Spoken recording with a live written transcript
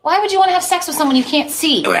Why would you want to have sex with someone you can't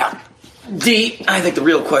see? Well, D, I think the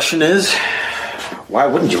real question is, why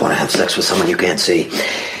wouldn't you want to have sex with someone you can't see?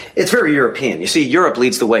 It's very European. You see, Europe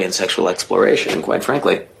leads the way in sexual exploration, and quite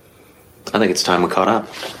frankly, I think it's time we caught up.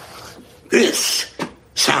 This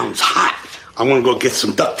sounds hot. I want to go get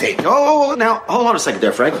some duct tape. Oh, now, hold on a second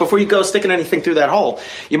there, Frank. Before you go sticking anything through that hole,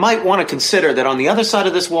 you might want to consider that on the other side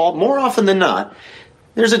of this wall, more often than not,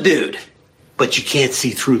 there's a dude. But you can't see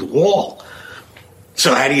through the wall.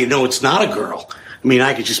 So how do you know it's not a girl? I mean,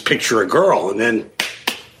 I could just picture a girl, and then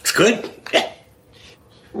it's good. Yeah.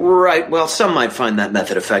 Right, well, some might find that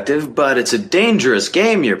method effective, but it's a dangerous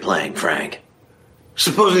game you're playing, Frank.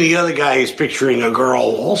 Supposing the other guy is picturing a girl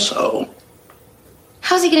also.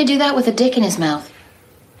 How's he going to do that with a dick in his mouth?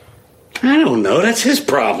 I don't know. That's his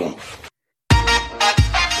problem.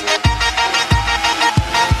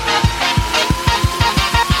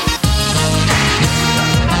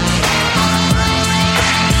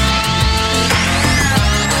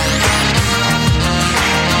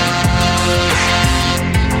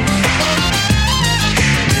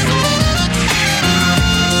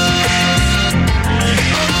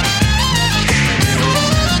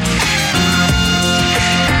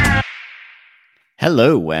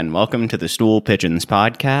 Hello, and welcome to the Stool Pigeons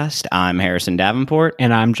podcast. I'm Harrison Davenport.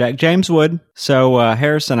 And I'm Jack James Wood. So,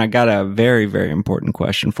 Harrison, I got a very, very important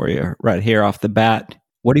question for you right here off the bat.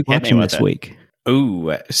 What are you watching this week?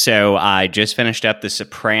 Ooh, so I just finished up The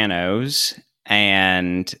Sopranos,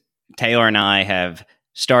 and Taylor and I have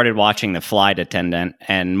started watching The Flight Attendant,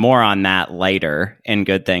 and more on that later in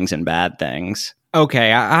Good Things and Bad Things.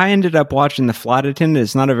 Okay, I ended up watching The Flight Attendant.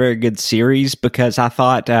 It's not a very good series because I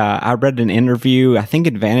thought I read an interview, I think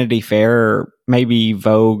in Vanity Fair or maybe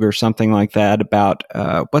Vogue or something like that, about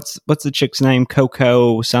what's the chick's name?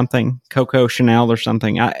 Coco something, Coco Chanel or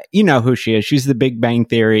something. You know who she is. She's the Big Bang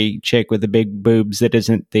Theory chick with the big boobs that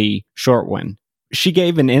isn't the short one. She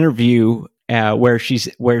gave an interview where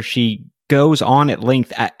she goes on at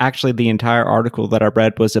length. Actually, the entire article that I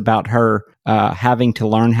read was about her having to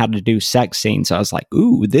learn how to do sex scenes. So I was like,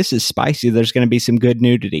 ooh, this is spicy. There's going to be some good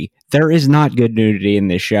nudity. There is not good nudity in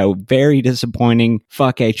this show. Very disappointing.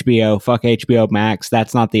 Fuck HBO. Fuck HBO Max.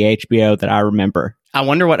 That's not the HBO that I remember. I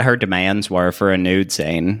wonder what her demands were for a nude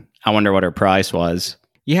scene. I wonder what her price was.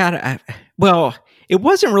 Yeah, well, it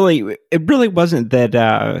really wasn't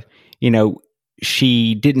that,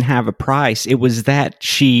 she didn't have a price. It was that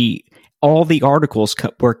all the articles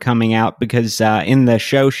were coming out because in the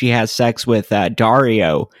show she has sex with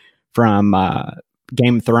Dario from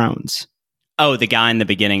Game of Thrones. Oh, the guy in the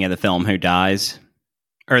beginning of the film who dies?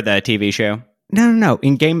 Or the TV show? No.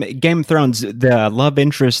 In Game of Thrones, the love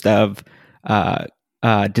interest of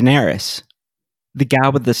Daenerys, the guy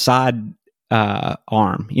with the side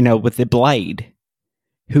arm, with the blade,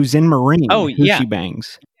 who's in Marine, she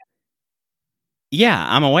bangs. Yeah,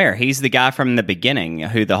 I'm aware. He's the guy from the beginning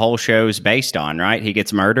who the whole show's based on, right? He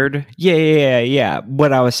gets murdered? Yeah.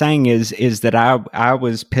 What I was saying is that I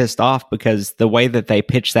was pissed off because the way that they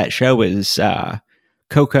pitched that show is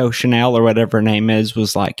Coco Chanel or whatever her name is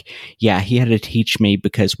was like, yeah, he had to teach me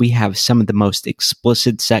because we have some of the most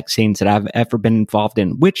explicit sex scenes that I've ever been involved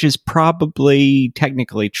in, which is probably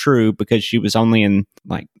technically true because she was only in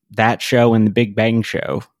like that show and the Big Bang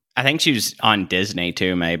Show. I think she was on Disney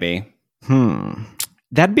too, maybe.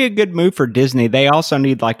 That'd be a good move for Disney. They also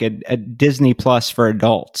need like a Disney Plus for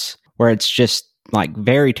adults where it's just like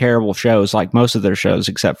very terrible shows, like most of their shows,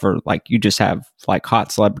 except for like you just have like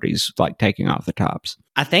hot celebrities like taking off the tops.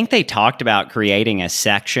 I think they talked about creating a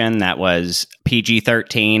section that was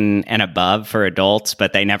PG-13 and above for adults,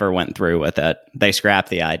 but they never went through with it. They scrapped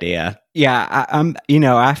the idea. Yeah, I'm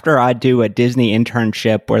after I do a Disney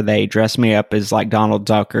internship where they dress me up as like Donald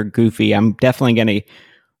Duck or Goofy, I'm definitely going to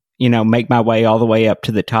make my way all the way up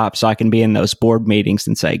to the top so I can be in those board meetings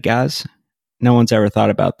and say, guys, no one's ever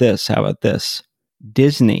thought about this. How about this?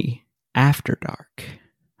 Disney After Dark.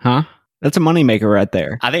 Huh? That's a moneymaker right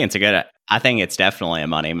there. I think it's definitely a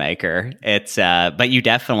moneymaker. It's, but you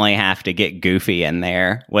definitely have to get Goofy in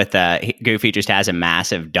there with, Goofy just has a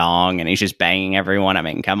massive dong and he's just banging everyone. I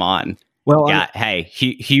mean, come on. Well,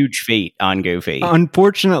 huge feet on Goofy.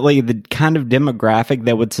 Unfortunately, the kind of demographic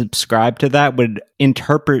that would subscribe to that would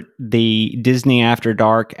interpret the Disney After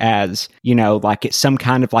Dark as, like it's some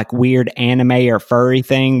kind of like weird anime or furry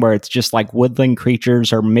thing where it's just like woodland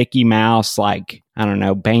creatures or Mickey Mouse, like, I don't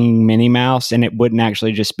know, banging Minnie Mouse. And it wouldn't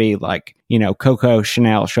actually just be like, Coco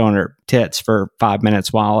Chanel showing her tits for 5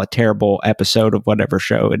 minutes while a terrible episode of whatever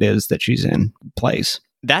show it is that she's in plays.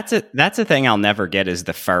 That's a thing I'll never get is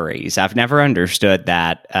the furries. I've never understood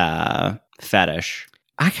that fetish.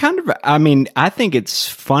 I think it's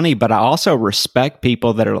funny, but I also respect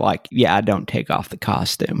people that are like, yeah, I don't take off the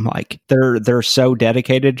costume. Like they're so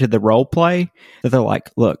dedicated to the role play that they're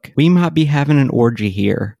like, look, we might be having an orgy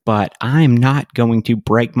here, but I'm not going to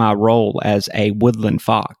break my role as a woodland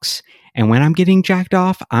fox. And when I'm getting jacked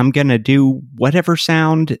off, I'm going to do whatever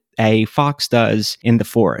sound a fox does in the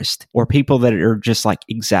forest. Or people that are just like,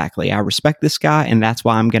 exactly, I respect this guy, and that's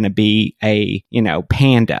why I'm going to be a,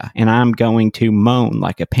 panda, and I'm going to moan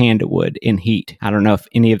like a panda would in heat. I don't know if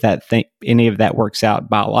any of that works out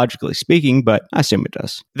biologically speaking, but I assume it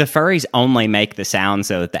does. The furries only make the sounds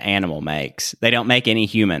though that the animal makes. They don't make any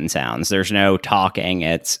human sounds. There's no talking.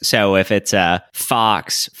 So if it's a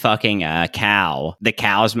fox fucking a cow, the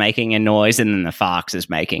cow's making a noise and then the fox is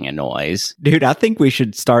making a noise. Dude, I think we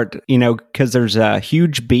should start, because there's a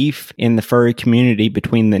huge beef in the furry community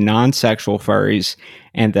between the non-sexual furries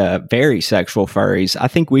and the very sexual furries. I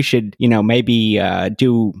think we should, maybe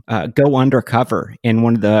go undercover in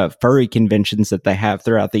one of the furry conventions that they have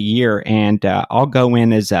throughout the year. And I'll go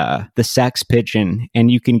in as the sex pigeon, and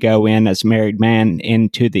you can go in as married man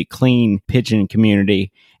into the clean pigeon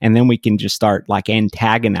community. And then we can just start like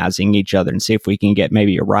antagonizing each other and see if we can get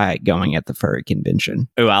maybe a riot going at the furry convention.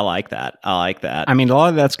 Ooh, I like that. I mean, a lot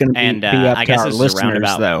of that's going to be up to our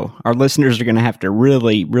listeners, though. Our listeners are going to have to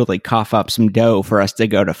really, really cough up some dough for us to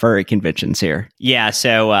go to furry conventions here. Yeah,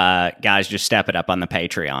 so guys, just step it up on the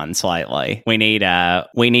Patreon slightly. We need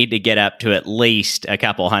to get up to at least a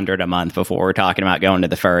couple hundred a month before we're talking about going to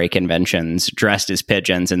the furry conventions dressed as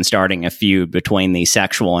pigeons and starting a feud between the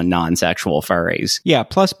sexual and non-sexual furries. Yeah,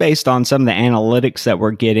 plus based on some of the analytics that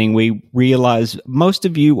we're getting, we realize most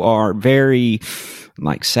of you are very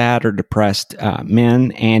like sad or depressed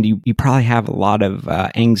men, and you probably have a lot of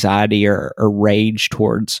anxiety or rage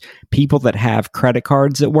towards people that have credit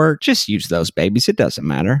cards at work. Just use those babies. It doesn't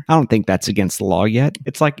matter. I don't think that's against the law yet.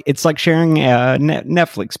 It's like sharing a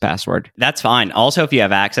Netflix password. That's fine. Also, if you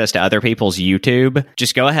have access to other people's YouTube,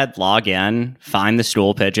 just go ahead, log in, find the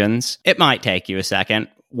stool pigeons. It might take you a second.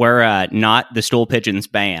 We're not the Stool Pigeons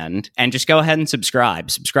band, and just go ahead and subscribe.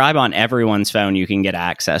 Subscribe on everyone's phone you can get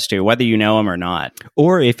access to, whether you know them or not.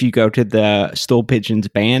 Or if you go to the Stool Pigeons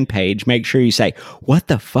band page, make sure you say, what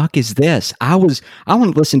the fuck is this? I want to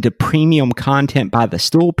listen to premium content by the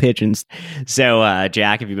Stool Pigeons. So,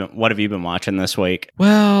 Jack, what have you been watching this week?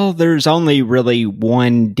 Well, there's only really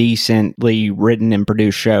one decently written and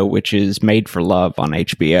produced show, which is Made for Love on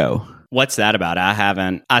HBO. What's that about?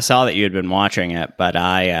 I saw that you had been watching it, but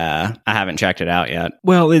I haven't checked it out yet.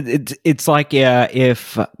 Well, it's like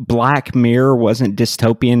if Black Mirror wasn't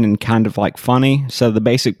dystopian and kind of like funny. So the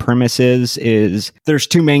basic premise is there's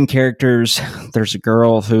two main characters. There's a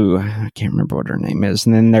girl who I can't remember what her name is,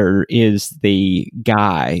 and then there is the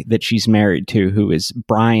guy that she's married to who is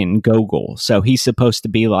Brian Gogol. So he's supposed to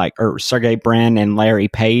be like Sergey Brin and Larry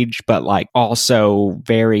Page, but like also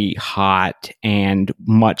very hot and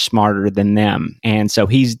much smarter than them. And so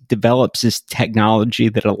he develops this technology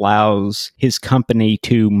that allows his company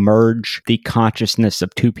to merge the consciousness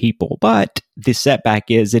of two people. But the setback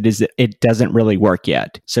is it doesn't really work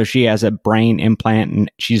yet. So she has a brain implant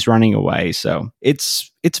and she's running away. So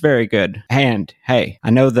it's very good. And hey,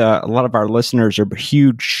 I know a lot of our listeners are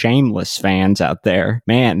huge Shameless fans out there.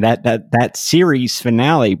 Man, that series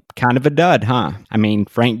finale, kind of a dud, huh? I mean,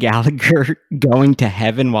 Frank Gallagher going to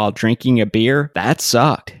heaven while drinking a beer, that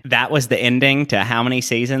sucked. That was the ending to how many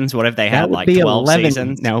seasons? What if they had like 12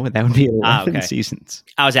 seasons? No, that would be 11 seasons.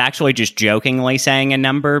 I was actually just jokingly saying a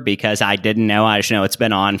number because I didn't know. I just know it's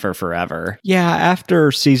been on for forever. Yeah,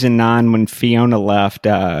 after season 9, when Fiona left,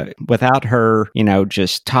 without her,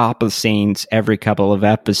 just top of scenes every couple of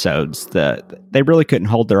episodes, they really couldn't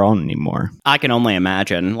hold their own anymore. I can only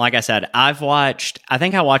imagine. Like I said, I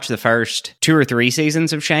think I watched the first 2 or 3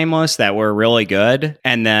 seasons of Shameless that were really good,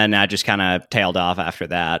 and then I just kind of tailed off after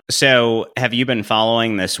that. So have you been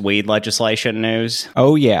following this weed legislation news?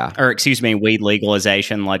 Oh, yeah. Or excuse me, weed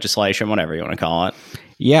legalization legislation, whatever you want to call it.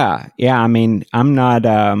 Yeah. I mean, I'm not,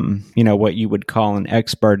 what you would call an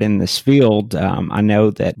expert in this field. I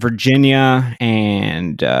know that Virginia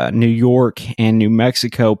and New York and New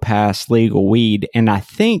Mexico passed legal weed, and I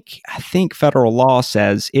think federal law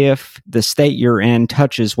says if the state you're in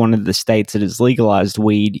touches one of the states that has legalized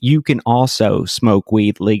weed, you can also smoke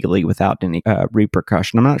weed legally without any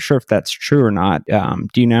repercussion. I'm not sure if that's true or not.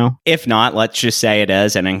 Do you know? If not, let's just say it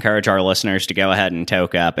is, and encourage our listeners to go ahead and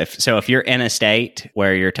toke up. If you're in a state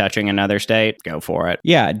where you're touching another state, go for it.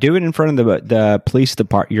 Yeah, do it in front of the police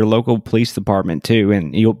department, your local police department too,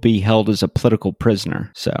 and you'll be held as a political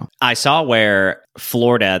prisoner. So I saw where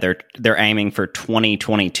Florida, they're aiming for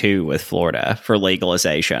 2022 with Florida for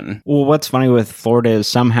legalization. Well, what's funny with Florida is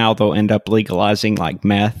somehow they'll end up legalizing like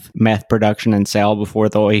meth production and sale before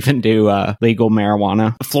they'll even do legal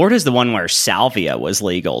marijuana. Florida's the one where salvia was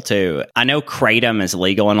legal too. I know kratom is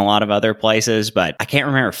legal in a lot of other places, but I can't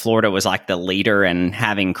remember if Florida was like the leader in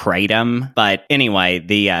having kratom. But anyway,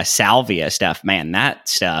 the salvia stuff, man, that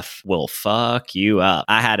stuff will fuck you up.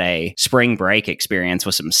 I had a spring break experience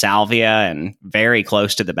with some salvia and very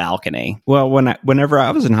close to the balcony. Well, whenever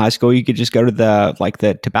I was in high school, you could just go to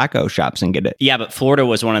the tobacco shops and get it. Yeah, but Florida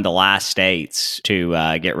was one of the last states to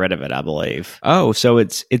get rid of it, I believe. Oh, so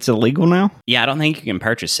it's illegal now? Yeah, I don't think you can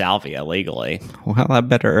purchase salvia legally. Well, I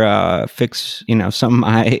better fix some of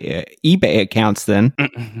my eBay accounts then.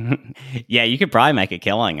 Yeah, you could probably make a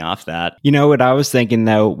killing off that. You know what I was thinking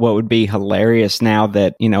though? What would be hilarious now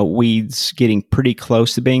that weed's getting pretty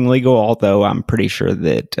close to being legal, although I'm pretty sure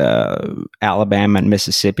that Alabama and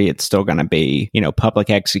Mississippi, it's still going to be, public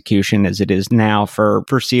execution as it is now for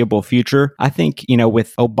foreseeable future. I think,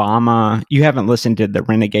 with Obama, you haven't listened to the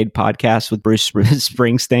Renegade podcast with Bruce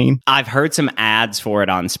Springsteen. I've heard some ads for it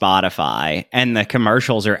on Spotify, and the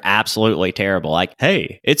commercials are absolutely terrible. Like,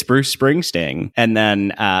 hey, it's Bruce Springsteen. And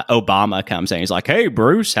then Obama comes in. He's like, hey,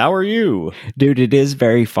 Bruce, how are you? Dude, it is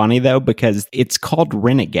very funny, though, because it's called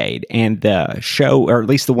Renegade. And the show, or at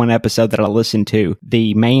least the one episode that I listened to,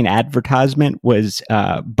 the main advertisement was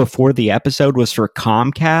before the episode was for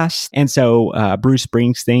Comcast. And so Bruce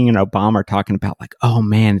Springsteen and Obama are talking about like, oh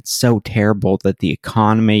man, it's so terrible that the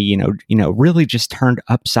economy, really just turned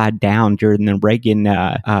upside down during the Reagan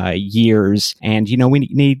years. And, we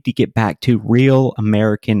need to get back to real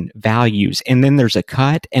American values. And then there's a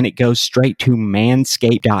cut and it goes straight to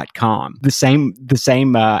manscaped.com. The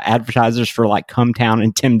same advertisers for like Cumtown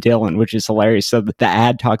and Tim Dillon, which is hilarious. So the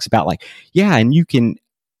ad talks about like, yeah, and you can,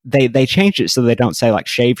 they changed it so they don't say like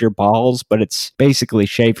shave your balls, but it's basically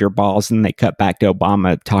shave your balls. And they cut back to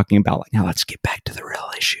Obama talking about like, now let's get back to the real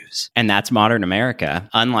issues. And that's modern America.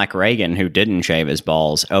 Unlike Reagan, who didn't shave his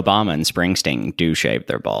balls, Obama and Springsteen do shave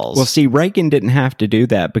their balls. Well, see, Reagan didn't have to do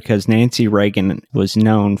that because Nancy Reagan was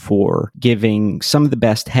known for giving some of the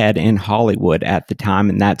best head in Hollywood at the time.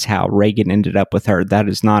 And that's how Reagan ended up with her. That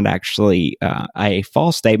is not actually a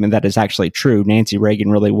false statement. That is actually true. Nancy Reagan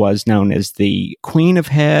really was known as the queen of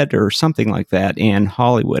head or something like that in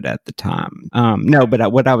Hollywood at the time. No,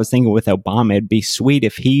 but what I was thinking with Obama, it'd be sweet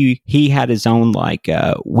if he had his own like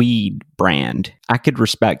weed brand. I could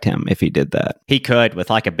respect him if he did that. He could, with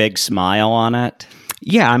like a big smile on it.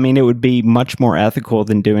 Yeah, I mean, it would be much more ethical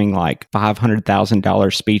than doing like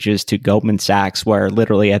 $500,000 speeches to Goldman Sachs, where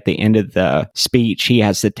literally at the end of the speech, he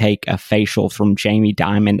has to take a facial from Jamie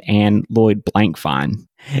Dimon and Lloyd Blankfein.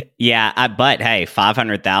 Yeah, but hey,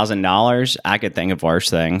 $500,000, I could think of worse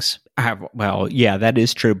things. Well, yeah, that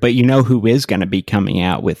is true. But you know who is going to be coming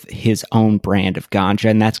out with his own brand of ganja,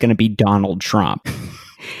 and that's going to be Donald Trump.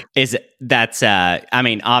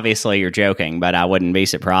 Obviously you're joking, but I wouldn't be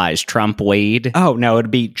surprised. Trump weed? Oh, no,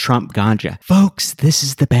 it'd be Trump ganja. Folks, this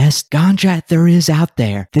is the best ganja there is out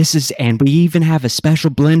there. And we even have a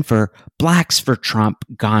special blend for Blacks for Trump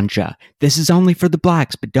ganja. This is only for the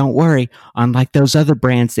blacks, but don't worry. Unlike those other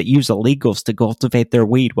brands that use illegals to cultivate their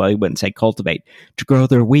weed, well, you wouldn't say cultivate, to grow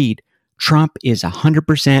their weed, Trump is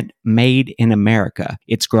 100% made in America.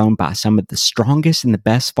 It's grown by some of the strongest and the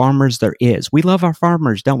best farmers there is. We love our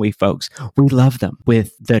farmers, don't we, folks? We love them.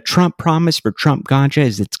 With the Trump promise for Trump ganja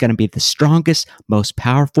is it's going to be the strongest, most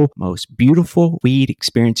powerful, most beautiful weed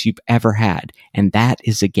experience you've ever had. And that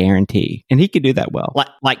is a guarantee. And he could do that well.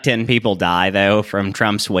 Like 10 people die, though, from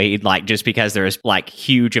Trump's weed, like just because there's like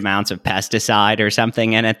huge amounts of pesticide or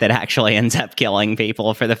something in it that actually ends up killing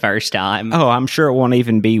people for the first time. Oh, I'm sure it won't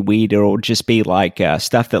even be weed. It'll just be like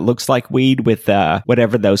stuff that looks like weed with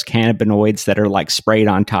whatever those cannabinoids that are like sprayed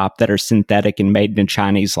on top that are synthetic and made in a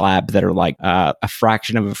Chinese lab that are like a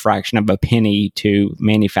fraction of a penny to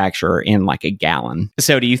manufacture in like a gallon.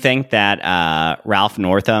 So do you think that Ralph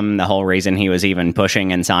Northam, the whole reason he was even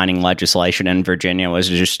pushing and signing legislation in Virginia was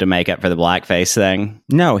just to make up for the blackface thing?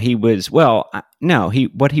 No,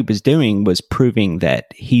 what he was doing was proving that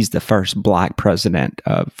he's the first black president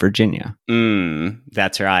of Virginia.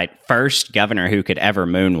 That's right. First governor who could ever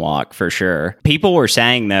moonwalk, for sure. People were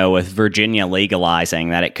saying, though, with Virginia legalizing,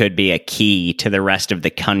 that it could be a key to the rest of the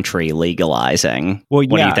country legalizing. Well,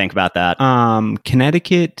 What do you think about that?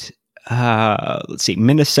 Connecticut, let's see,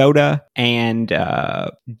 Minnesota and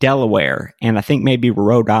Delaware, and I think maybe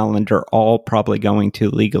Rhode Island are all probably going to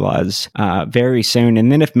legalize very soon.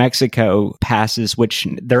 And then if Mexico passes, which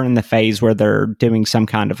they're in the phase where they're doing some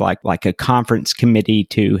kind of like a conference committee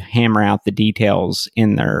to hammer out the details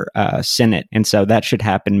in their Senate, and so that should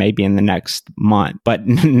happen maybe in the next month. But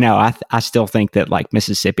no, I still think that like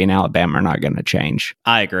Mississippi and Alabama are not going to change.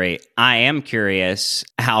 I agree. I am curious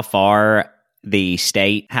how far the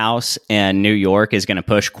state house in New York is going to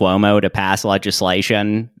push Cuomo to pass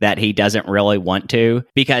legislation that he doesn't really want to,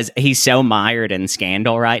 because he's so mired in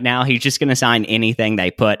scandal right now. He's just going to sign anything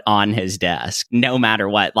they put on his desk, no matter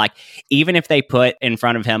what. Like, even if they put in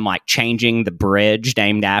front of him, like changing the bridge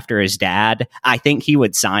named after his dad, I think he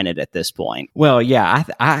would sign it at this point. Well, yeah,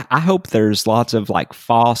 I hope there's lots of like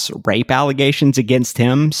false rape allegations against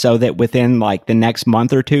him, so that within like the next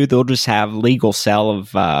month or two, they'll just have legal sale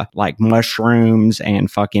of like mushrooms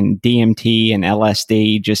and fucking DMT and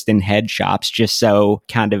LSD just in head shops, just so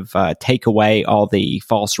kind of take away all the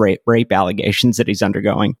false rape allegations that he's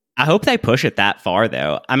undergoing. I hope they push it that far,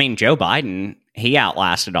 though. I mean, Joe Biden, he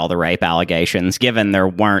outlasted all the rape allegations, given there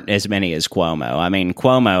weren't as many as Cuomo. I mean,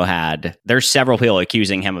 there's several people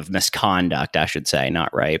accusing him of misconduct, I should say,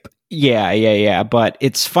 not rape. Yeah. But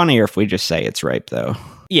it's funnier if we just say it's rape, though.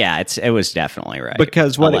 Yeah, it was definitely right.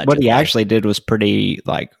 Because what he actually did was pretty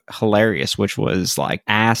like hilarious, which was like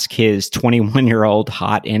ask his 21-year-old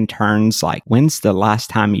hot interns like, when's the last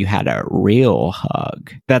time you had a real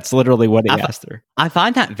hug? That's literally what he asked her. I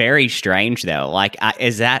find that very strange, though. Like,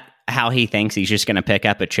 is that how he thinks he's just going to pick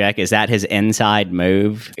up a chick? Is that his inside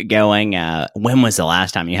move going, when was the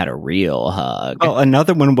last time you had a real hug? Well,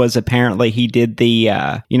 another one was apparently he did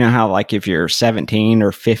the, you know how like if you're 17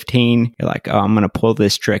 or 15, you're like, oh, I'm going to pull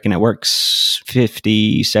this trick, and it works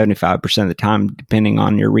 50, 75% of the time, depending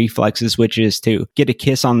on your reflexes, which is to get a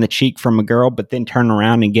kiss on the cheek from a girl, but then turn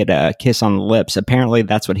around and get a kiss on the lips. Apparently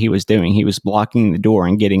that's what he was doing. He was blocking the door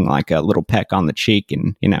and getting like a little peck on the cheek,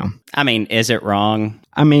 and, you know. I mean, is it wrong?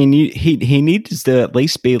 I mean, he needs to at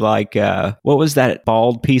least be like, what was that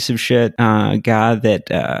bald piece of shit guy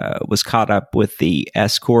that was caught up with the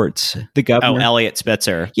escorts? The governor? Oh, Elliot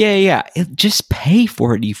Spitzer. Yeah. Just pay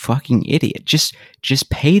for it, you fucking idiot. Just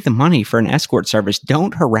pay the money for an escort service.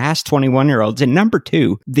 Don't harass 21-year-olds. And number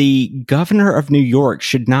two, the governor of New York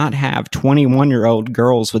should not have 21-year-old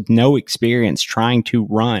girls with no experience trying to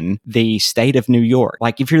run the state of New York.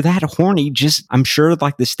 Like, if you're that horny, I'm sure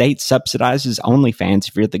like the state subsidizes OnlyFans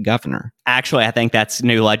if you're the governor. Actually, I think that's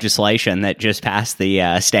new legislation that just passed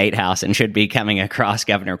the state house and should be coming across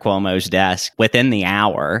Governor Cuomo's desk within the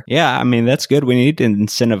hour. Yeah, I mean, that's good. We need to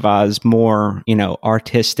incentivize more,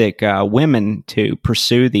 artistic women to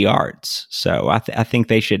pursue the arts. So I think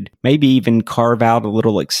they should maybe even carve out a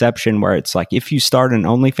little exception where it's like, if you start an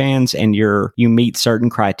OnlyFans and you meet certain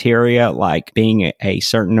criteria, like being a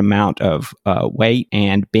certain amount of weight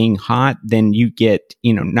and being hot, then you get,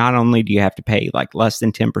 not only do you have to pay like less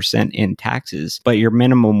than 10% in taxes, but your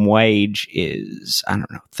minimum wage is, I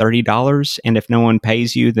don't know, $30. And if no one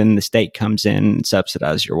pays you, then the state comes in and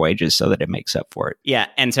subsidizes your wages so that it makes up for it. Yeah.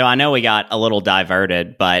 And so I know we got a little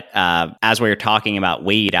diverted, but as we were talking about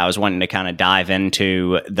weed, I was wanting to kind of dive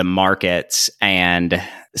into the markets and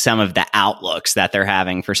some of the outlooks that they're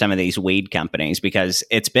having for some of these weed companies, because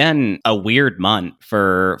it's been a weird month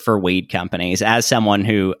for weed companies. As someone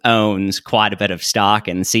who owns quite a bit of stock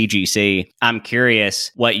in CGC, I'm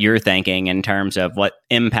curious what you're thinking in terms of what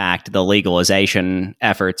impact the legalization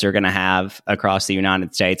efforts are going to have across the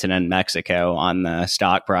United States and in Mexico on the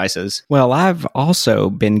stock prices. Well, I've also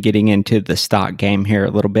been getting into the stock game here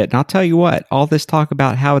a little bit, and I'll tell you what, all this talk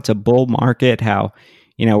about how it's a bull market, how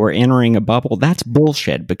we're entering a bubble, that's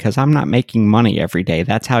bullshit, because I'm not making money every day.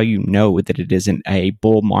 That's how you know that it isn't a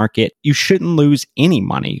bull market. You shouldn't lose any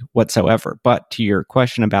money whatsoever. But to your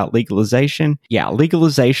question about legalization,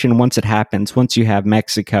 legalization, once it happens, once you have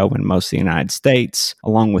Mexico and most of the United States,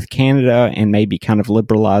 along with Canada, and maybe kind of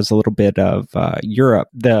liberalize a little bit of Europe,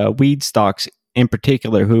 the weed stocks in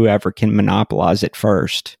particular, whoever can monopolize it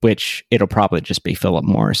first, which it'll probably just be Philip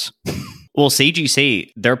Morris. Well,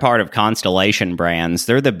 CGC, they're part of Constellation Brands.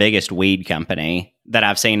 They're the biggest weed company that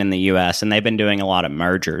I've seen in the U.S., and they've been doing a lot of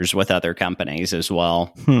mergers with other companies as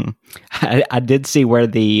well. I did see where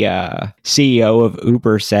the CEO of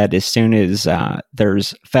Uber said as soon as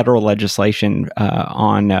there's federal legislation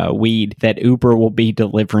on weed, that Uber will be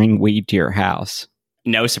delivering weed to your house.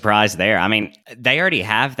 No surprise there. I mean, they already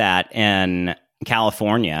have that in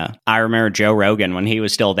California. I remember Joe Rogan, when he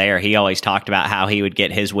was still there, he always talked about how he would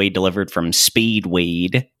get his weed delivered from Speed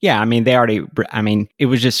Weed. Yeah, I mean, it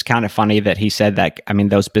was just kind of funny that he said that. I mean,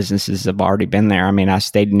 those businesses have already been there. I mean, I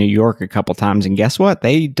stayed in New York a couple times, and guess what?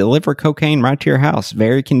 They deliver cocaine right to your house.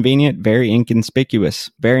 Very convenient, very inconspicuous,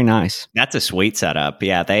 very nice. That's a sweet setup.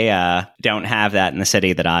 Yeah, they don't have that in the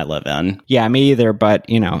city that I live in. Yeah, me either. But,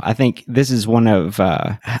 I think this is one of,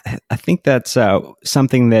 I think that's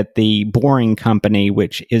something that the Boring Company,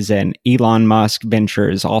 which is an Elon Musk venture,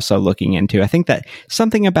 is also looking into. I think that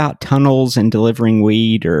something about tunnels and delivering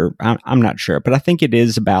weed, or I'm not sure, but I think it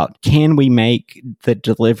is about, can we make the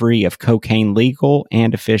delivery of cocaine legal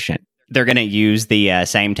and efficient? They're going to use the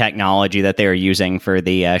same technology that they were using for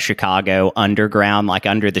the Chicago underground, like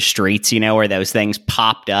under the streets, where those things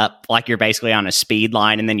popped up, like you're basically on a speed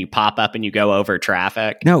line and then you pop up and you go over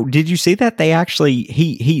traffic. No, did you see that? They actually,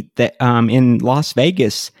 in Las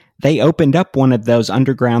Vegas, they opened up one of those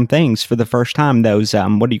underground things for the first time. Those,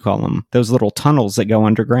 what do you call them? Those little tunnels that go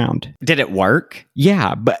underground. Did it work?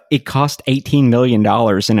 Yeah, but it cost $18 million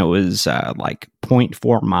and it was like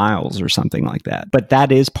 0.4 miles or something like that. But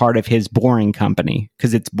that is part of his Boring Company,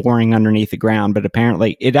 because it's boring underneath the ground. But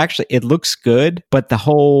apparently it looks good. But the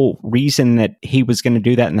whole reason that he was going to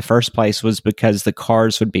do that in the first place was because the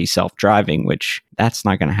cars would be self-driving, which that's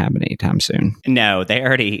not going to happen anytime soon. No, they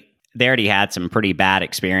already had some pretty bad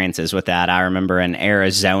experiences with that. I remember in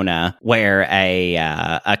Arizona where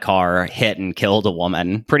a car hit and killed a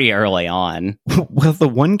woman pretty early on. Well, the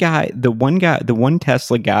one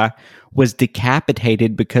Tesla guy was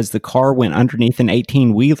decapitated because the car went underneath an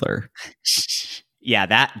 18-wheeler. Yeah,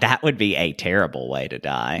 that would be a terrible way to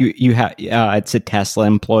die. You have it's a Tesla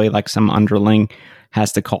employee, like some underling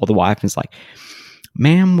has to call the wife and it's like,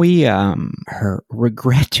 ma'am, we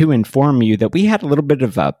regret to inform you that we had a little bit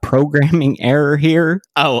of a programming error here.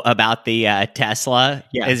 Oh, about the Tesla?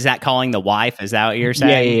 Yeah. Is that calling the wife? Is that what you're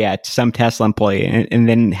saying? Yeah. Some Tesla employee. And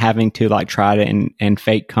then having to try to and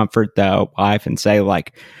fake comfort the wife and say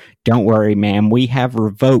don't worry, ma'am, we have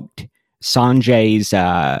revoked Sanjay's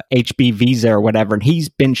HB visa or whatever, and he's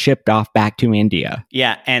been shipped off back to India.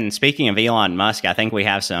 Yeah, and speaking of Elon Musk, I think we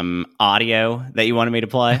have some audio that you wanted me to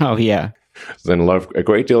play. Oh, yeah. Then a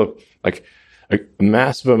great deal of a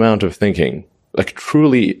massive amount of thinking, like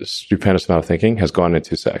truly stupendous amount of thinking, has gone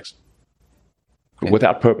into sex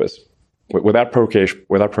without purpose, without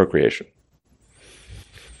procreation,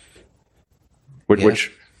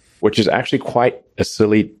 which is actually quite a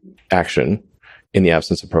silly action in the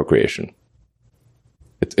absence of procreation.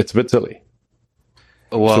 It's a bit silly.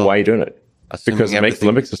 Well, so why are you doing it? Because it makes the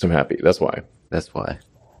limbic system happy. That's why.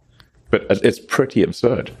 But it's pretty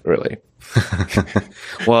absurd, really.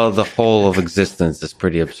 Well, the whole of existence is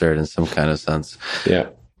pretty absurd in some kind of sense. Yeah.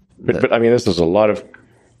 But I mean, this is a lot of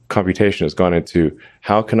computation has gone into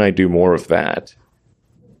how can I do more of that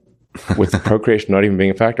with procreation not even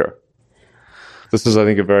being a factor. This is, I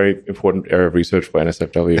think, a very important area of research by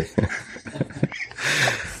NSFW.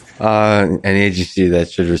 An agency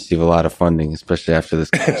that should receive a lot of funding, especially after this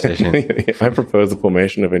conversation. I propose the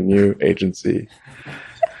formation of a new agency.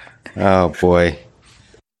 Oh, boy.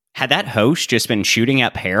 Had that host just been shooting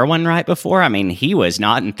up heroin right before? I mean, he was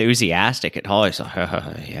not enthusiastic at all. He's like,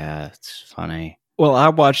 yeah, it's funny. Well, I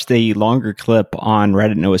watched the longer clip on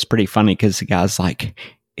Reddit, and it was pretty funny because the guy's like,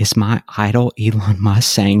 is my idol Elon Musk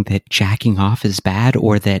saying that jacking off is bad,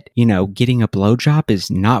 or that, getting a blowjob is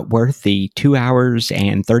not worth the 2 hours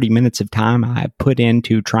and 30 minutes of time I put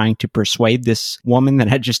into trying to persuade this woman that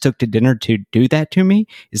I just took to dinner to do that to me?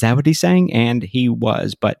 Is that what he's saying? And he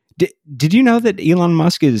was. But did you know that Elon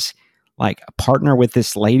Musk is a partner with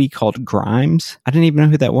this lady called Grimes? I didn't even know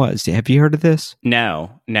who that was. Have you heard of this?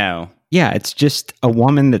 No. Yeah, it's just a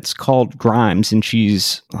woman that's called Grimes, and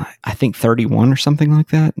she's, I think, 31 or something like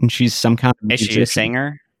that, and she's some kind of musician. Is she a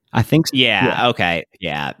singer? I think so. Yeah, okay.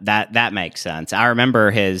 Yeah, that makes sense. I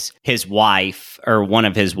remember his wife, or one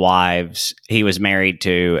of his wives, he was married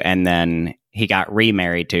to, and then he got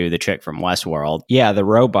remarried to the chick from Westworld. Yeah, the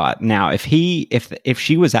robot. Now, if she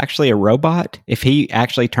was actually a robot, if he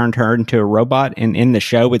actually turned her into a robot, and in the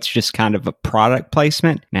show it's just kind of a product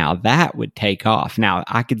placement, now that would take off. Now,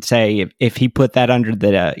 I could say if he put that under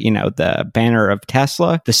the banner of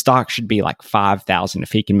Tesla, the stock should be like 5,000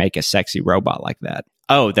 if he can make a sexy robot like that.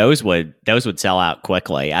 Oh, those would sell out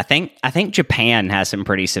quickly. I think Japan has some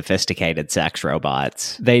pretty sophisticated sex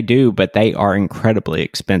robots. They do, but they are incredibly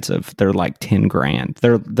expensive. They're like 10 grand.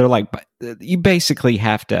 They're like, you basically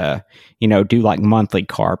have to, do like monthly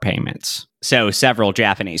car payments. So several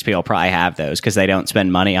Japanese people probably have those because they don't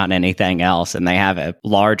spend money on anything else and they have a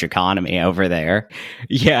large economy over there.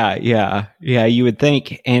 Yeah, you would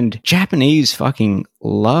think. And Japanese fucking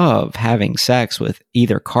love having sex with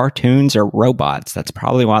either cartoons or robots. That's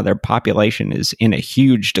probably why their population is in a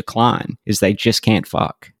huge decline, is they just can't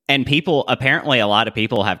fuck. And apparently a lot of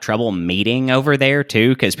people have trouble meeting over there too,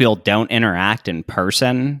 because people don't interact in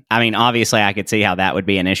person. I mean, obviously I could see how that would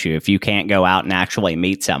be an issue if you can't go out and actually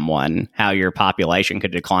meet someone, how your population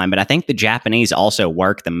could decline. But I think the Japanese also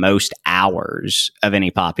work the most hours of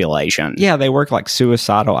any population. Yeah, they work like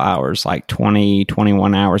suicidal hours, like 20,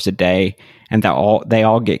 21 hours a day. And they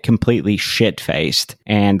all get completely shit-faced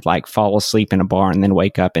and like fall asleep in a bar and then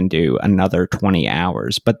wake up and do another 20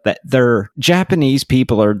 hours. But their Japanese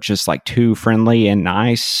people are just like too friendly and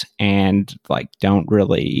nice and like don't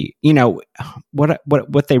really,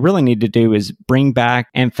 what they really need to do is bring back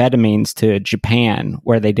amphetamines to Japan,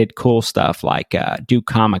 where they did cool stuff like do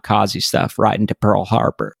kamikaze stuff right into Pearl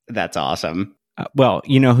Harbor. That's awesome. Well,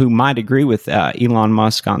 who might agree with Elon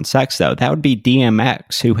Musk on sex, though? That would be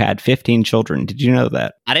DMX, who had 15 children. Did you know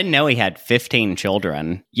that? I didn't know he had 15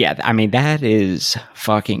 children. Yeah, I mean, that is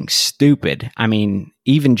fucking stupid. I mean,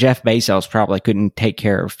 even Jeff Bezos probably couldn't take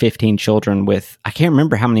care of 15 children with, I can't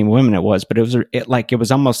remember how many women it was, but it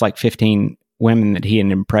was almost like 15 women that he had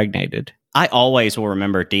impregnated. I always will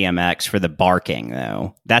remember DMX for the barking,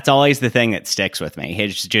 though. That's always the thing that sticks with me.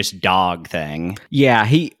 His just dog thing. Yeah,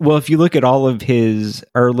 if you look at all of his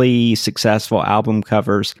early successful album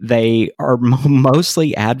covers, they are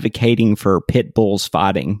mostly advocating for pit bulls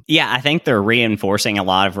fighting. Yeah, I think they're reinforcing a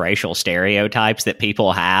lot of racial stereotypes that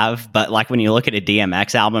people have. But like when you look at a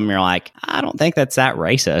DMX album, you're like, I don't think that's that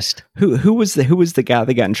racist. Who was the guy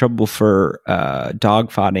that got in trouble for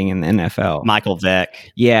dog fighting in the NFL? Michael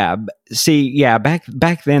Vick. Yeah. See, yeah, back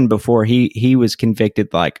then before he was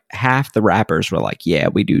convicted, like half the rappers were like, yeah,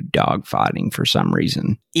 we do dog fighting for some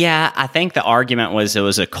reason. Yeah, I think the argument was it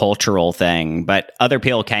was a cultural thing, but other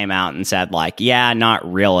people came out and said like, yeah,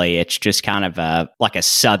 not really. It's just kind of a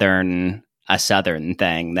southern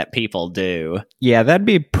thing that people do. Yeah, that'd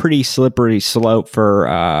be a pretty slippery slope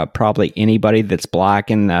for probably anybody that's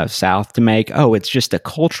black in the South to make. Oh, it's just a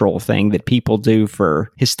cultural thing that people do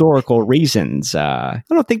for historical reasons. I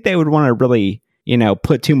don't think they would want to really,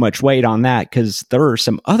 put too much weight on that, because there are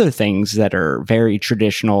some other things that are very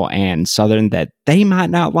traditional and Southern that they might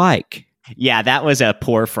not like. Yeah, that was a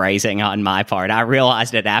poor phrasing on my part. I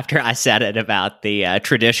realized it after I said it about the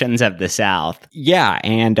traditions of the South. Yeah,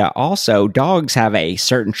 and also dogs have a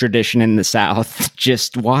certain tradition in the South.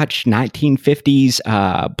 Just watch 1950s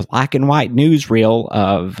black and white newsreel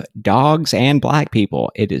of dogs and black people.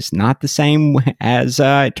 It is not the same as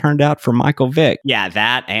it turned out for Michael Vick. Yeah,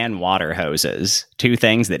 that and water hoses. Two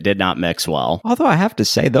things that did not mix well. Although I have to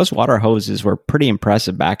say, those water hoses were pretty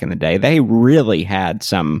impressive back in the day. They really had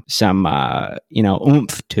some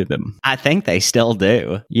oomph to them. I think they still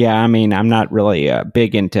do. Yeah, I mean, I'm not really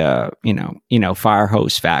big into, fire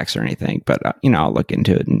hose facts or anything, but, I'll look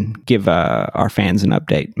into it and give our fans an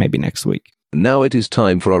update maybe next week. Now it is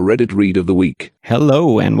time for our Reddit read of the week.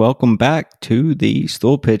 Hello and welcome back to the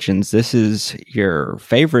Stool Pigeons. This is your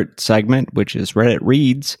favorite segment, which is Reddit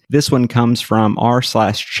Reads. This one comes from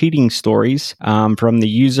r/cheating stories from the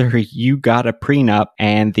user You Got a Prenup,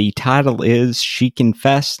 and the title is She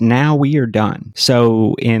Confessed, Now We Are Done.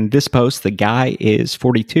 So in this post, the guy is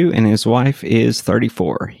 42 and his wife is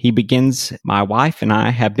 34. He begins, my wife and I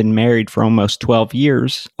have been married for almost 12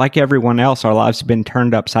 years. Like everyone else, our lives have been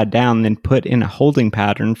turned upside down, then put in a holding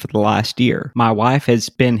pattern for the last year. My wife has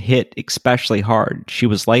been hit especially hard. She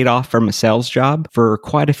was laid off from a sales job for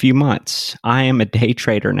quite a few months. I am a day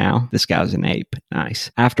trader now. This guy's an ape. Nice.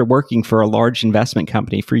 After working for a large investment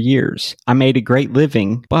company for years. I made a great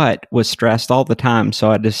living, but was stressed all the time, so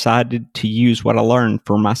I decided to use what I learned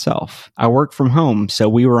for myself. I work from home, so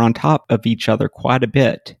we were on top of each other quite a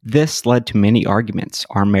bit. This led to many arguments.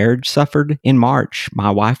 Our marriage suffered. In March, my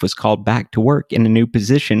wife was called back to work in a new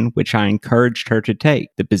position, which I encouraged her to take.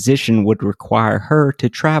 The position would require her to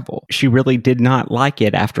travel. She really did not like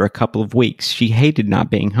it after a couple of weeks. She hated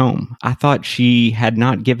not being home. I thought she had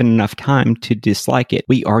not given enough time to dislike it.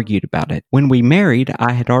 We argued about it. When we married,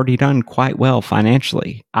 I had already done quite well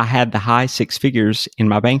financially. I had the high six figures in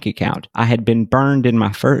my bank account. I had been burned in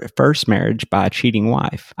my first marriage by a cheating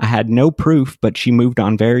wife. I had no proof, but she moved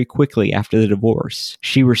on very quickly after the divorce.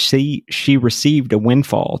 She received a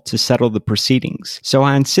windfall to settle the proceedings. So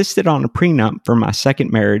I insisted on a prenup for my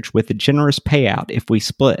second marriage with a generous payout if we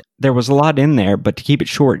split. There was a lot in there, but to keep it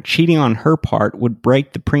short, cheating on her part would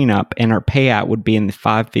break the prenup and our payout would be in the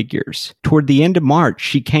 5 figures. Toward the end of March,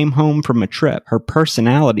 she came home from a trip. Her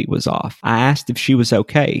personality was off. I asked if she was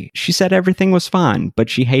okay. She said everything was fine, but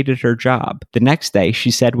she hated her job. The next day,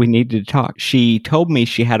 she said we needed to talk. She told me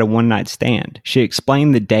she had a one-night stand. She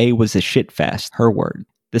explained the day was a shit fest, her word.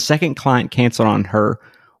 The second client canceled on her,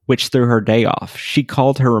 which threw her day off. She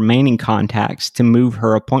called her remaining contacts to move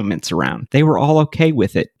her appointments around. They were all okay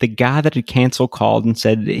with it. The guy that had canceled called and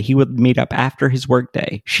said that he would meet up after his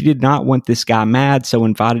workday. She did not want this guy mad, so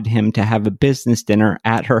invited him to have a business dinner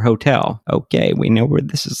at her hotel. Okay, we know where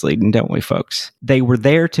this is leading, don't we, folks? They were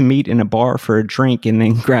there to meet in a bar for a drink and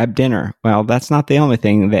then grab dinner. Well, that's not the only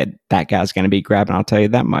thing that guy's going to be grabbing, I'll tell you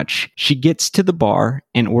that much. She gets to the bar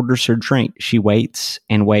and orders her drink. She waits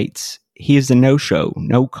and waits. He is a no-show,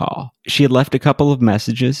 no call. She had left a couple of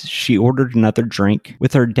messages. She ordered another drink.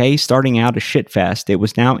 With her day starting out a shitfest, it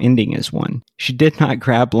was now ending as one. She did not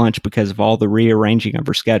grab lunch because of all the rearranging of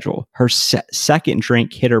her schedule. Her second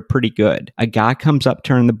drink hit her pretty good. A guy comes up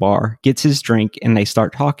to her in the bar, gets his drink, and they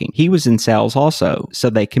start talking. He was in sales also, so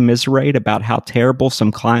they commiserate about how terrible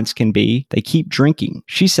some clients can be. They keep drinking.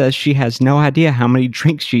 She says she has no idea how many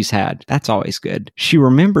drinks she's had. That's always good. She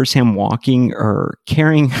remembers him walking or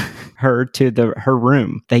carrying her to her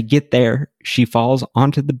room. They get there. She falls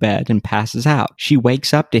onto the bed and passes out. She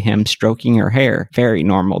wakes up to him stroking her hair. Very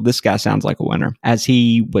normal. This guy sounds like a winner. As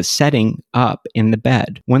he was setting up in the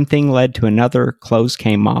bed. One thing led to another. Clothes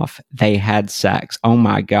came off. They had sex. Oh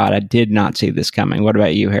my God, I did not see this coming. What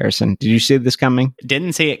about you, Harrison? Did you see this coming?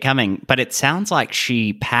 Didn't see it coming, but it sounds like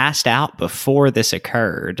she passed out before this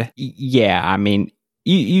occurred. Yeah, I mean,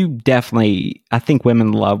 You definitely, I think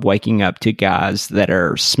women love waking up to guys that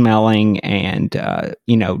are smelling and,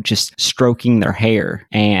 just stroking their hair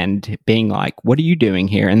and being like, what are you doing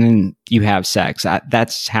here? And then you have sex.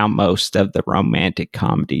 That's how most of the romantic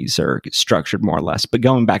comedies are structured, more or less. But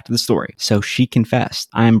going back to the story. So she confessed,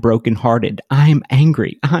 I am brokenhearted. I am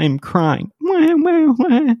angry. I am crying.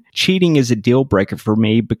 Cheating is a deal breaker for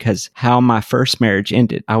me because how my first marriage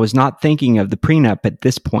ended. I was not thinking of the prenup at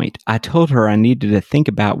this point. I told her I needed to think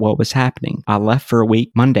about what was happening. I left for a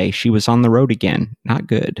week. Monday, she was on the road again. Not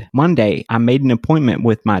good. Monday, I made an appointment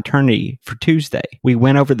with my attorney for Tuesday. We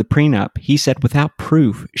went over the prenup. He said without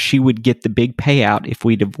proof, she would get the big payout if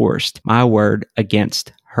we divorced. My word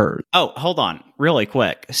against hers. Oh, hold on really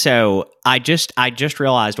quick. So I just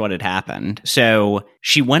realized what had happened. So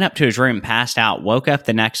she went up to his room, passed out, woke up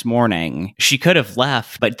the next morning. She could have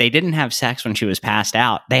left, but they didn't have sex when she was passed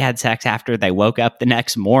out. They had sex after they woke up the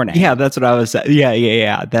next morning. Yeah, that's what I was saying.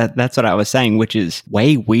 Yeah. That's what I was saying, which is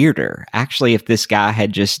way weirder. Actually, if this guy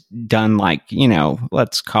had just done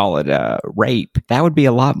let's call it a rape, that would be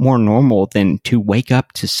a lot more normal than to wake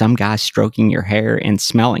up to some guy stroking your hair and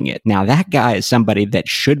smelling it. Now, that guy is somebody that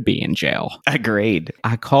should be in jail. Agreed.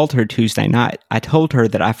 I called her Tuesday night. I told her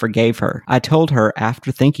that I forgave her. I told her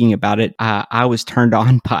after thinking about it, I was turned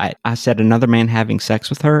on by it. I said another man having sex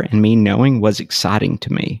with her and me knowing was exciting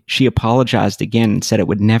to me. She apologized again and said it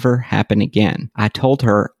would never happen again. I told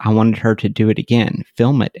her I wanted her to do it again,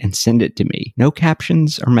 film it and send it to me. No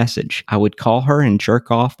captions or message. I would call her and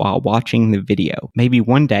jerk off while watching the video. Maybe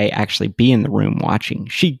one day actually be in the room watching.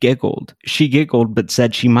 She giggled but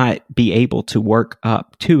said she might be able to work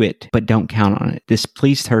up to it, but don't count on it. This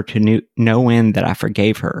pleased her to no end that I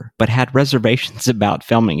forgave her, but had reservations about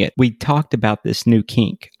filming it. We talked about this new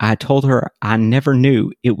kink. I told her I never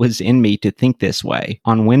knew it was in me to think this way.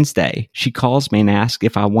 On Wednesday, she calls me and asks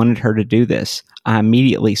if I wanted her to do this. I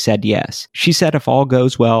immediately said yes. She said if all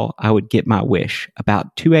goes well, I would get my wish.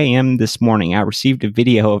 About 2 a.m. this morning, I received a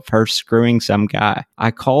video of her screwing some guy. I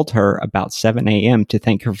called her about 7 a.m. to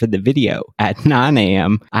thank her for the video. At 9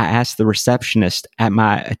 a.m., I asked the receptionist at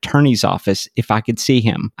my attorney's office if I could see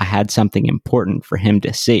him. I had something important for him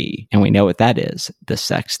to see, and we know what that is, the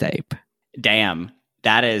sex tape. Damn.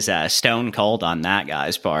 That is stone cold on that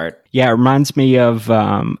guy's part. Yeah, it reminds me of,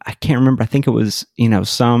 I can't remember, I think it was,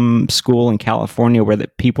 some school in California where the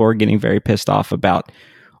people are getting very pissed off about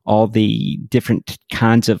all the different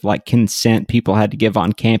kinds of consent people had to give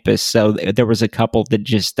on campus. So there was a couple that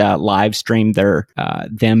just live streamed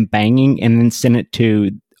them banging and then sent it to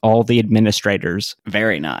all the administrators.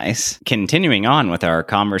 Very nice. Continuing on with our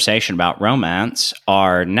conversation about romance,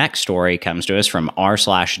 our next story comes to us from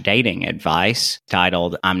r/dating advice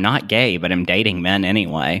titled, I'm not gay, but I'm dating men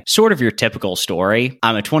anyway. Sort of your typical story.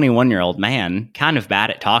 I'm a 21-year-old man, kind of bad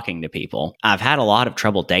at talking to people. I've had a lot of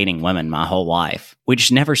trouble dating women my whole life. We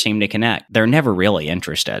just never seem to connect. They're never really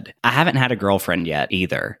interested. I haven't had a girlfriend yet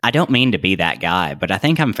either. I don't mean to be that guy, but I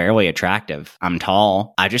think I'm fairly attractive. I'm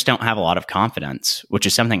tall. I just don't have a lot of confidence, which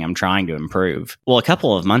is something I'm trying to improve. Well, a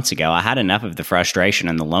couple of months ago, I had enough of the frustration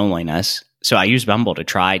and the loneliness. So I used Bumble to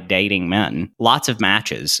try dating men. Lots of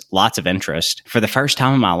matches, lots of interest. For the first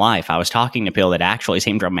time in my life, I was talking to people that actually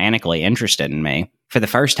seemed romantically interested in me. For the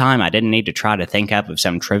first time, I didn't need to try to think up of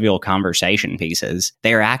some trivial conversation pieces.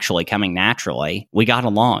 They are actually coming naturally. We got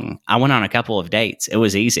along. I went on a couple of dates. It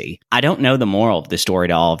was easy. I don't know the moral of the story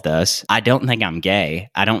to all of this. I don't think I'm gay.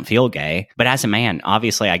 I don't feel gay. But as a man,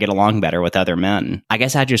 obviously I get along better with other men. I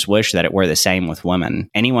guess I just wish that it were the same with women.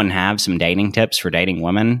 Anyone have some dating tips for dating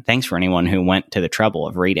women? Thanks for anyone who went to the trouble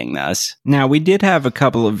of reading this. Now, we did have a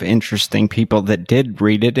couple of interesting people that did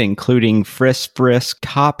read it, including Frisk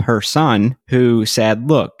Top, her son, who said,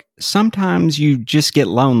 look, sometimes you just get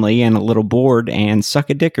lonely and a little bored and suck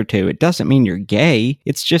a dick or two. It doesn't mean you're gay.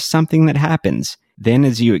 It's just something that happens. Then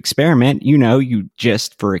as you experiment, you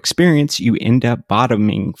just, for experience, you end up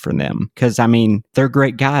bottoming for them. Because, they're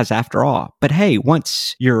great guys after all. But hey,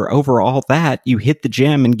 once you're over all that, you hit the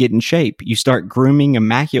gym and get in shape. You start grooming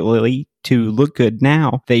immaculately to look good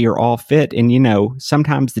now that you're all fit. And,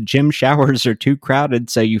 sometimes the gym showers are too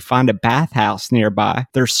crowded, so you find a bathhouse nearby.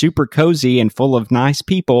 They're super cozy and full of nice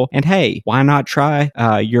people. And hey, why not try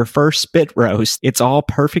your first spit roast? It's all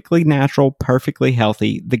perfectly natural, perfectly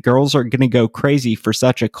healthy. The girls are going to go crazy for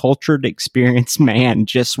such a cultured, experienced man.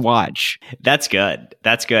 Just watch. That's good.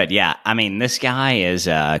 That's good. Yeah. This guy is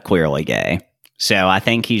clearly gay. So I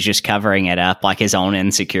think he's just covering it up, like his own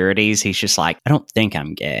insecurities. He's just like, I don't think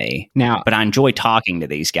I'm gay. Now, but I enjoy talking to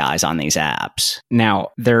these guys on these apps. Now,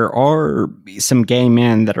 there are some gay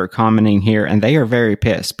men that are commenting here, and they are very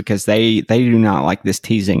pissed because they do not like this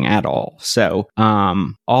teasing at all. So,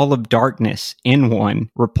 All of Darkness in one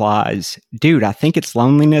replies, dude, I think it's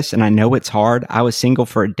loneliness and I know it's hard. I was single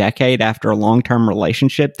for a decade after a long-term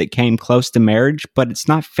relationship that came close to marriage, but it's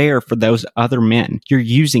not fair for those other men. You're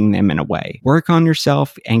using them in a way. Work on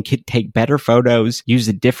yourself and take better photos. Use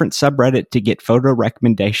a different subreddit to get photo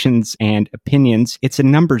recommendations and opinions. It's a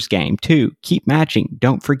numbers game too. Keep matching.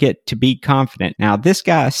 Don't forget to be confident. Now, this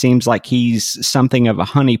guy seems like he's something of a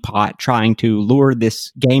honeypot trying to lure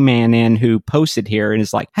this gay man in who posted here and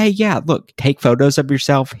is like, hey, yeah, look, take photos of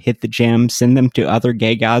yourself, hit the gym, send them to other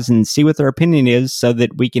gay guys and see what their opinion is so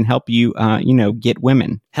that we can help you, get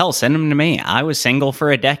women. Hell, send them to me. I was single for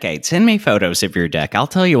a decade. Send me photos of your dick. I'll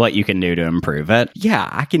tell you what you can do to improve it. Yeah,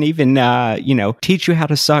 I can even, teach you how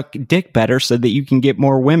to suck dick better so that you can get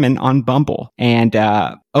more women on Bumble. And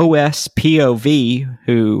OSPOV,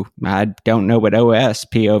 who I don't know what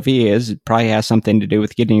OSPOV is, it probably has something to do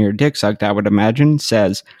with getting your dick sucked, I would imagine,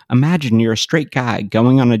 says, imagine you're a straight guy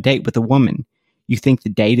going on a date with a woman. You think the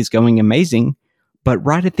date is going amazing, but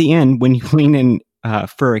right at the end, when you lean in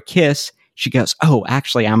for a kiss, she goes, oh,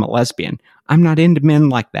 actually, I'm a lesbian. I'm not into men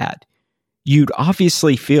like that. You'd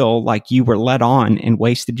obviously feel like you were led on and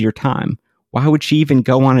wasted your time. Why would she even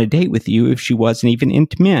go on a date with you if she wasn't even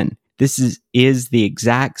into men? This is the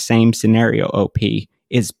exact same scenario, OP,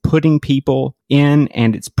 is putting people in,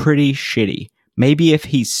 and it's pretty shitty. Maybe if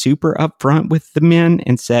he's super upfront with the men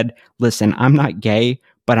and said, listen, I'm not gay,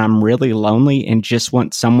 but I'm really lonely and just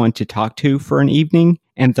want someone to talk to for an evening,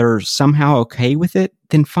 and they're somehow okay with it,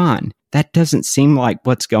 then fine. That doesn't seem like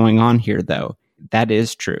what's going on here, though. That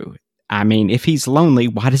is true. If he's lonely,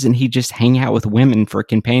 why doesn't he just hang out with women for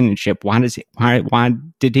companionship? Why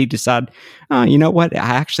did he decide, you know what?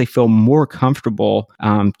 I actually feel more comfortable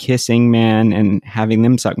kissing men and having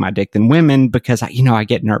them suck my dick than women because, I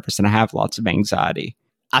get nervous and I have lots of anxiety.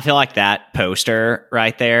 I feel like that poster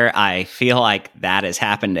right there, I feel like that has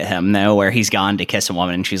happened to him, though, where he's gone to kiss a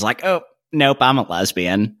woman and she's like, oh, nope, I'm a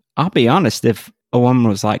lesbian. I'll be honest, if a woman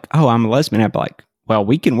was like, oh, I'm a lesbian, I'd be like, well,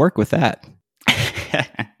 we can work with that.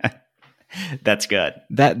 That's good.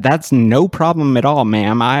 That's no problem at all,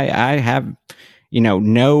 ma'am. I have,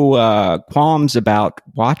 no qualms about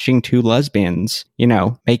watching two lesbians,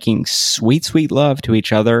 making sweet, sweet love to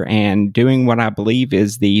each other and doing what I believe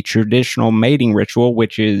is the traditional mating ritual,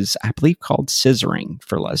 which is, I believe, called scissoring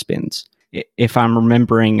for lesbians. If I'm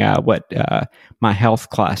remembering what my health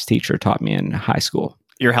class teacher taught me in high school.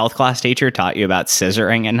 Your health class teacher taught you about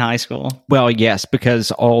scissoring in high school? Well, yes,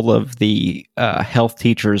 because all of the health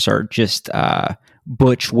teachers are just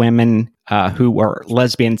butch women who were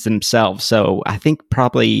lesbians themselves. So I think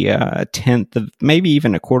probably a tenth of, maybe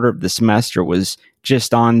even a quarter of the semester was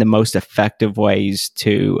just on the most effective ways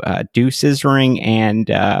to do scissoring and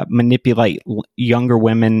manipulate younger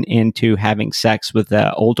women into having sex with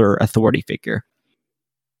an older authority figure.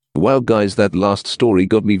 Wow, guys, that last story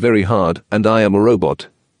got me very hard, and I am a robot.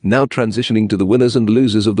 Now transitioning to the winners and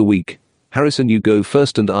losers of the week. Harrison, you go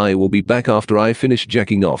first, and I will be back after I finish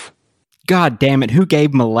jacking off. God damn it, who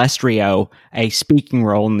gave Molestrio a speaking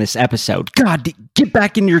role in this episode? God, get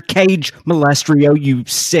back in your cage, Molestrio, you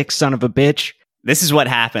sick son of a bitch. This is what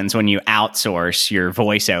happens when you outsource your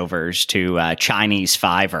voiceovers to Chinese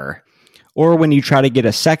Fiverr. Or when you try to get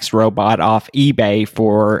a sex robot off eBay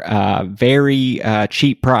for a very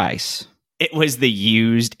cheap price. It was the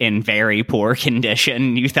used in very poor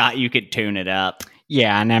condition. You thought you could tune it up.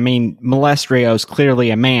 Yeah, and I mean, Molestrio's clearly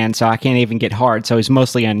a man, so I can't even get hard, so he's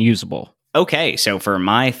mostly unusable. Okay, so for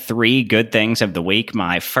my 3 good things of the week,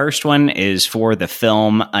 my first one is for the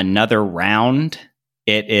film Another Round.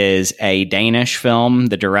 It is a Danish film.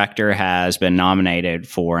 The director has been nominated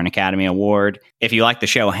for an Academy Award. If you like the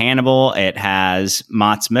show Hannibal, it has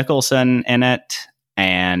Mads Mikkelsen in it,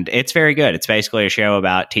 and it's very good. It's basically a show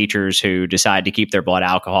about teachers who decide to keep their blood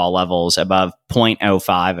alcohol levels above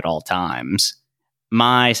 0.05 at all times.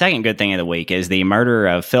 My second good thing of the week is the murder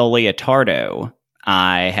of Phil Leotardo.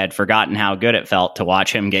 I had forgotten how good it felt to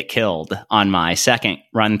watch him get killed on my second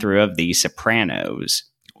run-through of The Sopranos.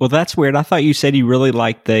 Well, that's weird. I thought you said you really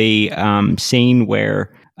liked the scene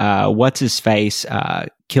where what's-his-face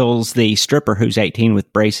kills the stripper who's 18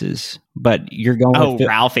 with braces. But you're going with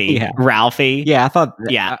Ralphie. Yeah. Ralphie. Yeah, I thought...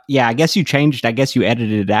 Yeah. I guess you changed... I guess you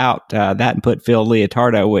edited it out, that and put Phil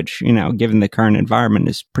Leotardo, which, you know, given the current environment,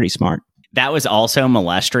 is pretty smart. That was also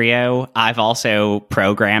Molestrio. I've also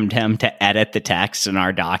programmed him to edit the text in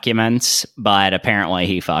our documents, but apparently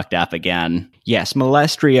he fucked up again. Yes,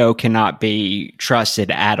 Molestrio cannot be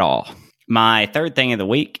trusted at all. My third thing of the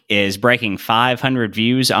week is breaking 500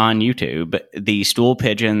 views on YouTube. The Stool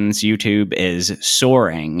Pigeons YouTube is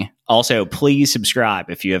soaring. Also, please subscribe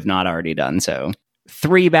if you have not already done so.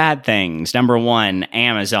 3 bad things. Number 1,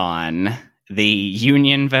 Amazon. The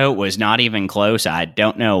union vote was not even close. I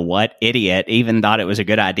don't know what idiot even thought it was a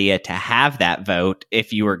good idea to have that vote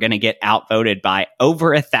if you were going to get outvoted by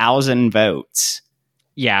over 1,000 votes.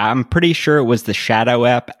 Yeah, I'm pretty sure it was the Shadow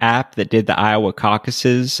app that did the Iowa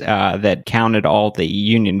caucuses that counted all the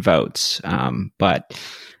union votes. But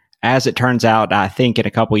as it turns out, I think in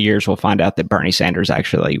a couple of years we'll find out that Bernie Sanders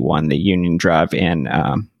actually won the union drive in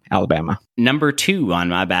Alabama. Number 2 on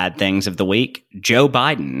my bad things of the week, Joe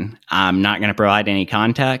Biden. I'm not going to provide any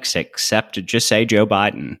context except to just say Joe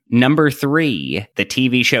Biden. Number 3, the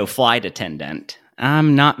TV show Flight Attendant.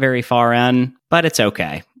 I'm not very far in, but it's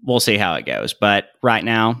okay. We'll see how it goes. But right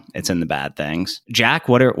now, it's in the bad things. Jack,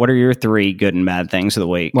 what are your 3 good and bad things of the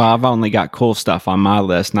week? Well, I've only got cool stuff on my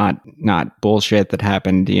list, not bullshit that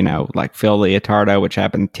happened, you know, like Phil Leotardo, which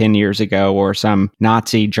happened 10 years ago, or some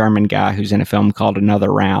Nazi German guy who's in a film called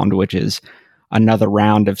Another Round, which is another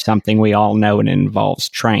round of something we all know and involves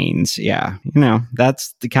trains. Yeah, you know,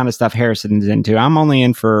 that's the kind of stuff Harrison's into. I'm only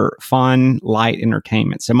in for fun, light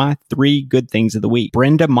entertainment. So my 3 good things of the week.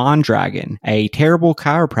 Brenda Mondragon, a terrible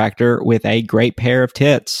chiropractor with a great pair of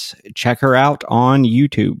tits. Check her out on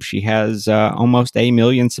YouTube. She has almost 1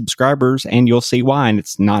 million subscribers, and you'll see why. And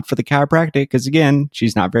it's not for the chiropractic, because again,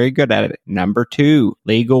 she's not very good at it. Number 2,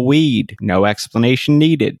 legal weed. No explanation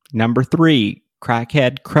needed. Number 3,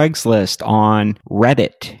 Crackhead Craigslist on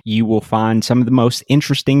Reddit. You will find some of the most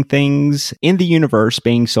interesting things in the universe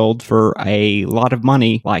being sold for a lot of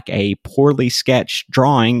money, like a poorly sketched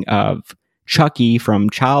drawing of Chucky from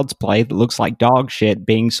Child's Play that looks like dog shit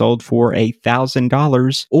being sold for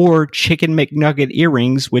 $1,000, or Chicken McNugget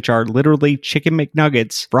earrings, which are literally Chicken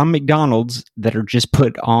McNuggets from McDonald's that are just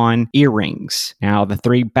put on earrings. Now, the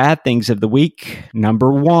 3 bad things of the week.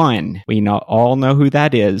 Number 1, we all know who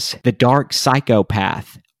that is. The Dark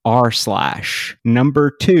Psychopath. r/. Number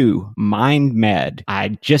 2, MindMed. I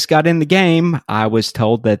just got in the game. I was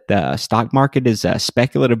told that the stock market is a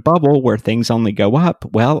speculative bubble where things only go up.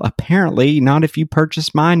 Well, apparently not if you purchase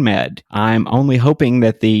MindMed. I'm only hoping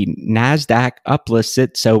that the NASDAQ uplists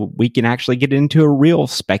it so we can actually get into a real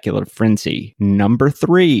speculative frenzy. Number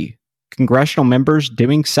 3, congressional members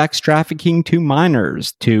doing sex trafficking to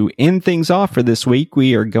minors. To end things off for this week,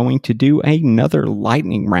 we are going to do another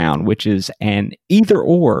lightning round, which is an either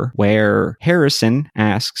or, where Harrison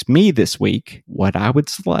asks me this week what I would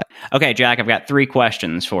select. Okay, Jack, I've got 3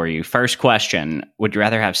 questions for you. First question, would you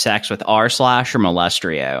rather have sex with r/ or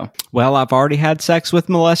Molestrio? Well, I've already had sex with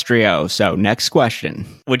Molestrio, so next question.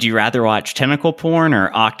 Would you rather watch tentacle porn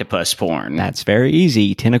or octopus porn? That's very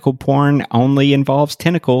easy. Tentacle porn only involves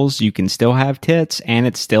tentacles. You can still have tits, and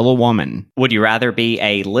it's still a woman. Would you rather be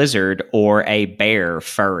a lizard or a bear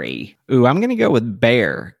furry? Ooh, I'm going to go with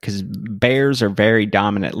bear, because bears are very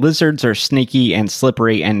dominant. Lizards are sneaky and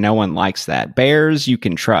slippery, and no one likes that. Bears, you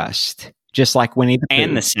can trust. Just like Winnie the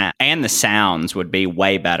Pooh. And the sounds would be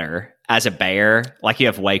way better. As a bear, like, you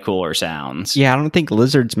have way cooler sounds. Yeah, I don't think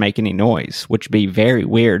lizards make any noise, which would be very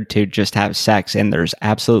weird to just have sex and there's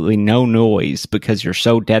absolutely no noise because you're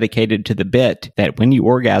so dedicated to the bit that when you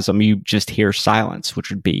orgasm, you just hear silence, which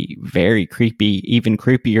would be very creepy, even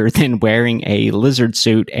creepier than wearing a lizard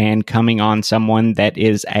suit and coming on someone that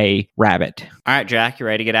is a rabbit. All right, Jack, you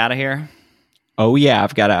ready to get out of here? Oh, yeah,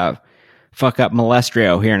 I've got to fuck up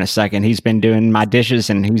Molestrio here in a second. He's been doing my dishes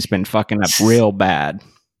and he's been fucking up real bad.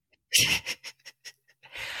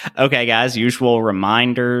 Okay, guys, usual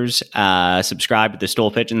reminders. Subscribe to the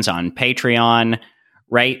Stool Pigeons on Patreon.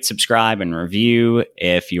 Rate, subscribe, and review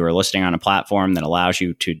if you are listening on a platform that allows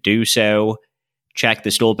you to do so. Check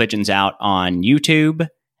the Stool Pigeons out on YouTube.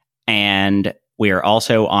 And we are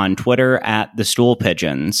also on Twitter at the Stool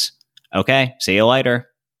Pigeons. Okay, see you later.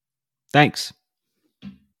 Thanks.